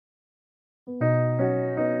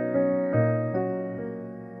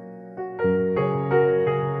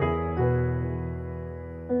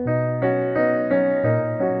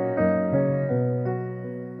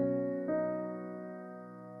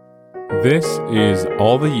This is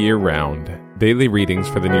All the Year Round, Daily Readings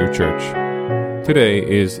for the New Church. Today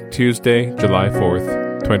is Tuesday, July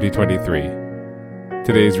 4th, 2023.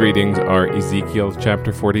 Today's readings are Ezekiel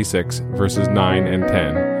chapter 46, verses 9 and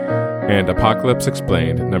 10, and Apocalypse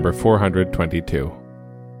Explained, number 422.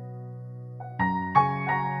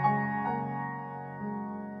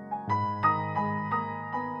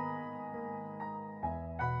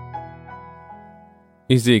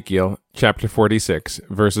 Ezekiel chapter 46,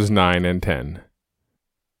 verses 9 and 10.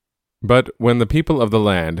 But when the people of the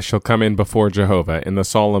land shall come in before Jehovah in the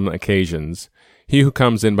solemn occasions, he who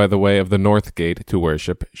comes in by the way of the north gate to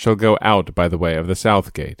worship shall go out by the way of the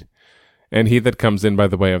south gate, and he that comes in by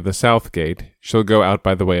the way of the south gate shall go out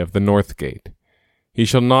by the way of the north gate. He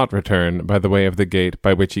shall not return by the way of the gate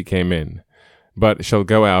by which he came in, but shall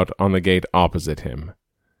go out on the gate opposite him.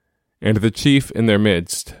 And the chief in their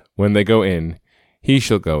midst, when they go in, he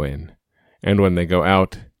shall go in, and when they go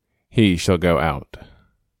out, he shall go out.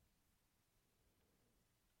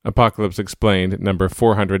 Apocalypse Explained, number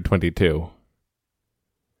 422.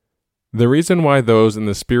 The reason why those in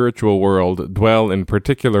the spiritual world dwell in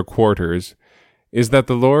particular quarters is that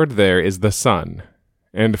the Lord there is the sun,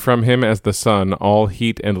 and from him as the sun all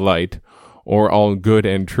heat and light, or all good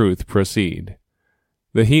and truth proceed.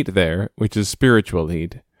 The heat there, which is spiritual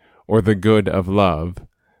heat, or the good of love,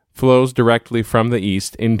 flows directly from the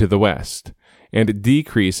east into the west, and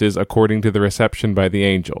decreases according to the reception by the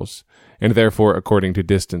angels, and therefore according to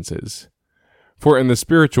distances. For in the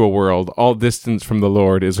spiritual world all distance from the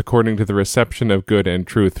Lord is according to the reception of good and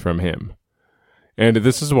truth from him. And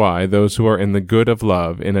this is why those who are in the good of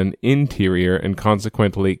love in an interior and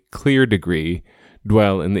consequently clear degree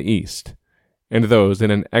dwell in the east, and those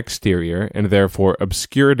in an exterior and therefore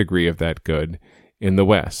obscure degree of that good in the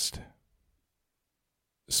west.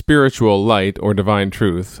 Spiritual light or divine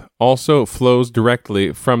truth also flows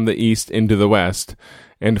directly from the east into the west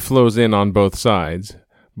and flows in on both sides,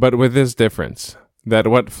 but with this difference, that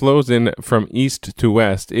what flows in from east to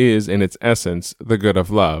west is, in its essence, the good of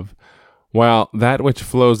love, while that which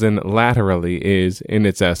flows in laterally is, in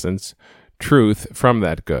its essence, truth from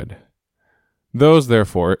that good. Those,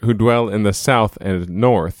 therefore, who dwell in the south and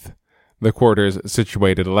north, the quarters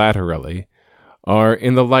situated laterally, are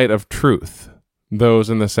in the light of truth, those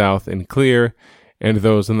in the south in clear, and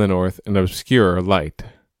those in the north in obscure light.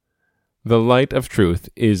 The light of truth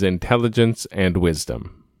is intelligence and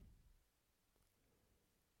wisdom.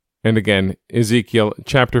 And again, Ezekiel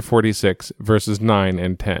chapter 46, verses 9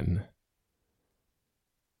 and 10.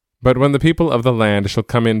 But when the people of the land shall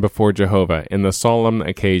come in before Jehovah in the solemn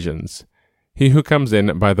occasions, he who comes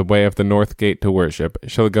in by the way of the north gate to worship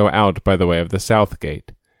shall go out by the way of the south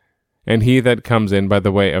gate. And he that comes in by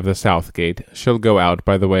the way of the south gate shall go out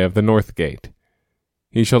by the way of the north gate.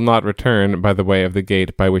 He shall not return by the way of the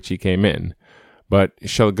gate by which he came in, but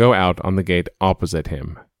shall go out on the gate opposite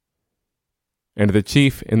him. And the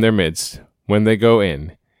chief in their midst, when they go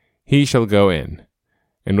in, he shall go in,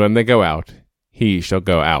 and when they go out, he shall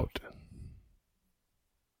go out.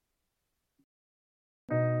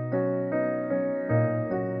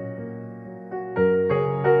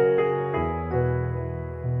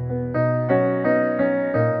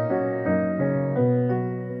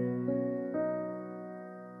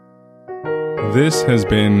 This has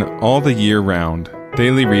been All the Year Round,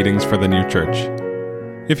 Daily Readings for the New Church.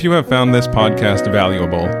 If you have found this podcast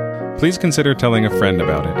valuable, please consider telling a friend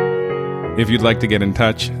about it. If you'd like to get in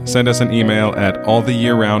touch, send us an email at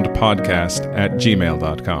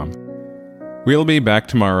alltheyearroundpodcast@gmail.com. We'll be back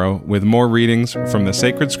tomorrow with more readings from the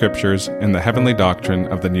sacred scriptures and the heavenly doctrine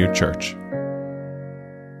of the New Church.